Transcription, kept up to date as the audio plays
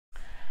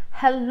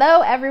Hello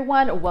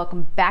everyone,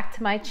 welcome back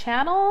to my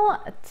channel.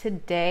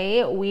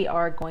 Today we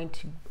are going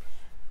to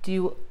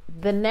do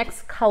the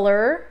next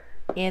color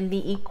in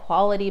the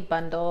equality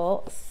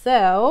bundle.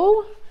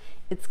 So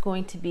it's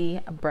going to be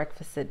a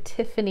breakfast at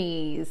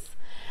Tiffany's.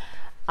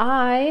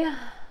 I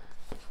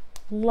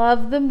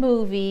love the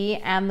movie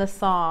and the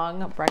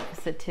song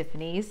Breakfast at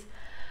Tiffany's.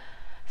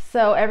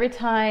 So every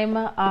time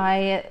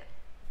I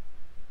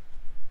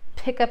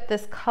pick up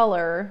this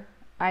color,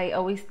 I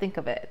always think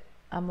of it.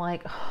 I'm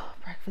like, oh,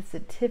 Breakfast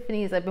at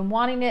Tiffany's. I've been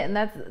wanting it,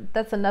 and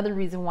that's another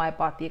reason why I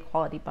bought the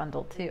equality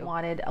bundle too. I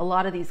wanted a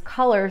lot of these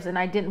colors, and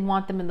I didn't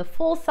want them in the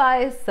full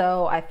size,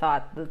 so I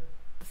thought the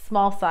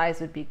small size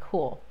would be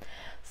cool.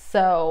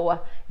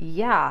 So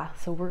yeah,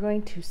 so we're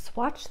going to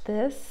swatch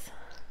this.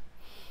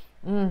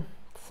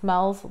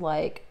 Smells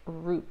like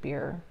root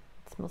beer.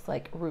 It smells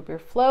like root beer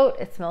float.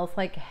 It smells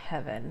like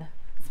heaven.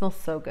 It smells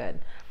so good.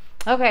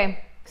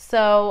 Okay,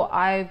 so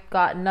I've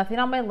got nothing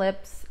on my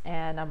lips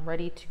and I'm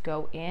ready to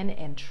go in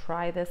and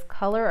try this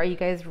color. Are you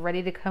guys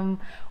ready to come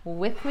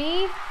with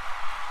me?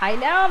 I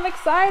know, I'm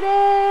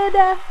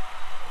excited.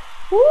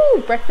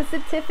 Woo, Breakfast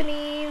at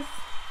Tiffany's.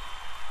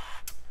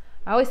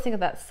 I always think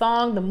of that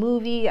song, the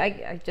movie.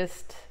 I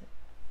just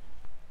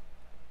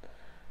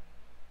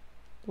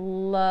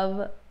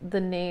love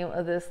the name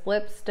of this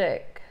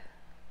lipstick,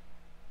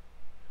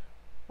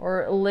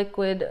 or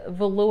liquid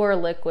velour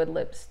liquid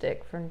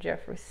lipstick from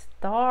Jeffree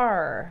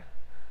Star.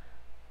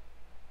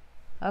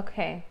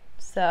 Okay,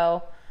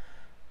 so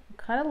it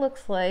kind of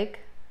looks like,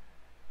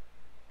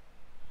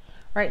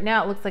 right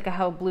now it looks like I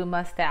have a blue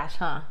mustache,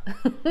 huh?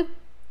 All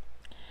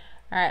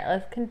right,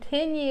 let's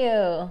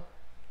continue.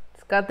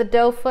 It's got the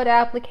doe foot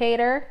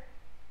applicator,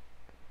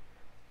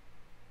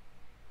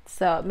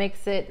 so it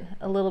makes it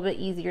a little bit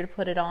easier to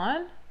put it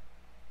on.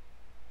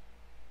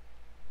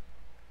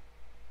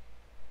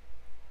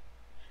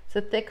 It's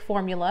a thick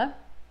formula.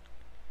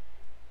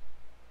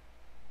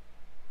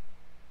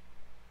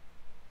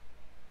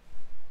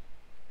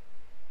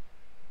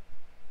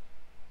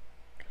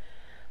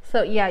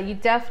 So yeah, you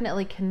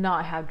definitely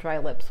cannot have dry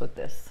lips with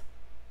this.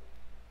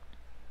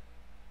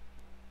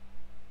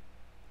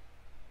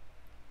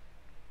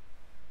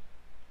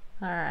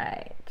 All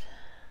right,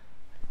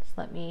 just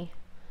let me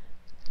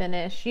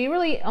finish. You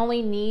really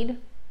only need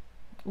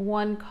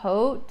one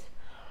coat,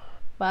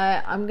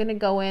 but I'm gonna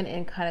go in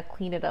and kind of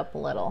clean it up a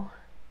little.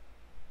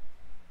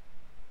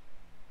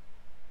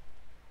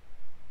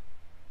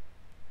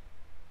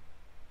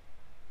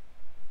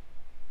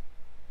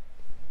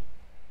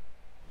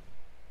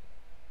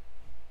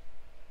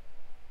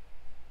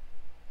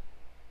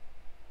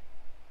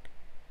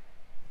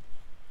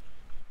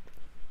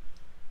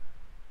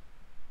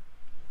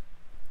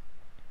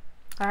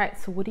 All right,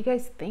 so what do you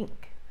guys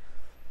think?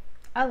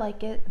 I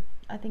like it.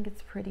 I think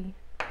it's pretty.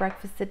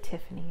 Breakfast at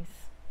Tiffany's.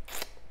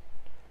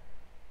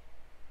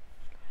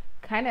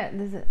 Kind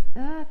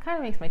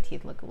of makes my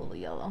teeth look a little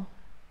yellow.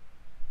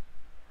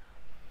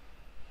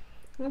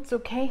 That's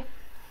okay.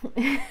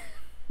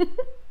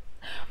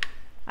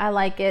 I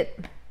like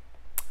it.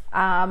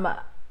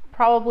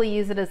 Probably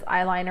use it as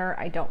eyeliner.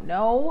 I don't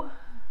know,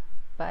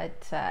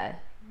 but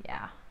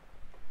yeah.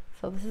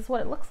 So this is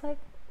what it looks like.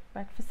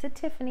 Breakfast at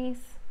Tiffany's.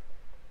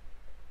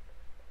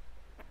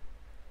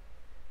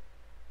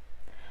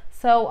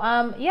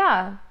 So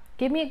yeah,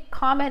 give me a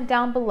comment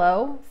down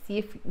below, see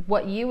if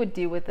what you would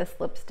do with this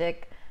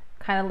lipstick.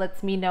 Kind of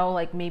lets me know,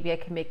 like maybe I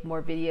can make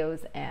more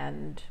videos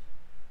and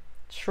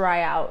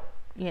try out,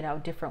 you know,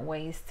 different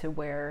ways to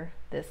wear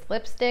this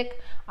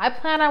lipstick. I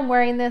plan on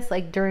wearing this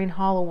like during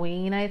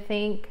Halloween, I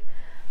think,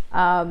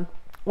 or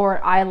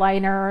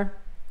eyeliner.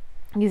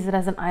 Use it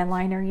as an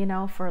eyeliner, you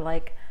know, for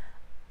like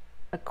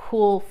a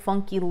cool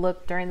funky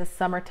look during the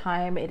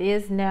summertime. It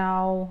is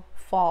now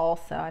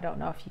fall, so I don't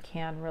know if you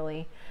can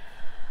really,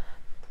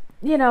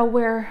 you know,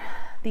 wear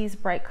these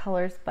bright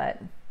colors,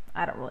 but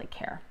I don't really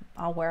care.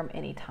 I'll wear them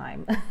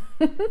anytime.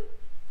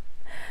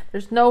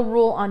 There's no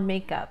rule on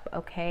makeup,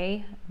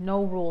 okay?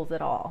 No rules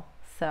at all.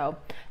 So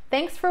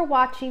thanks for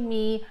watching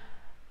me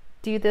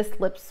do this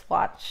lip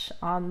swatch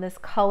on this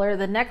color.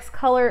 The next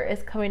color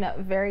is coming up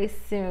very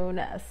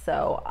soon,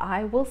 so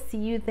I will see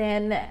you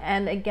then.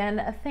 And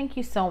again, thank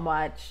you so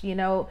much. You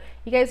know,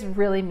 you guys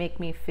really make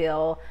me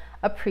feel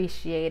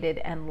appreciated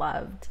and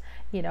loved,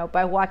 you know,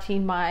 by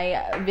watching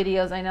my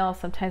videos. I know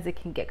sometimes it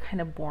can get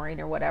kind of boring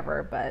or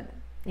whatever, but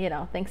you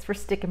know, thanks for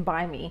sticking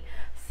by me.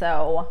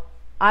 So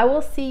I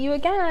will see you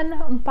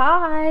again.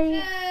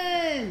 Bye.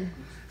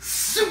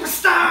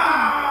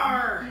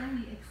 Superstar!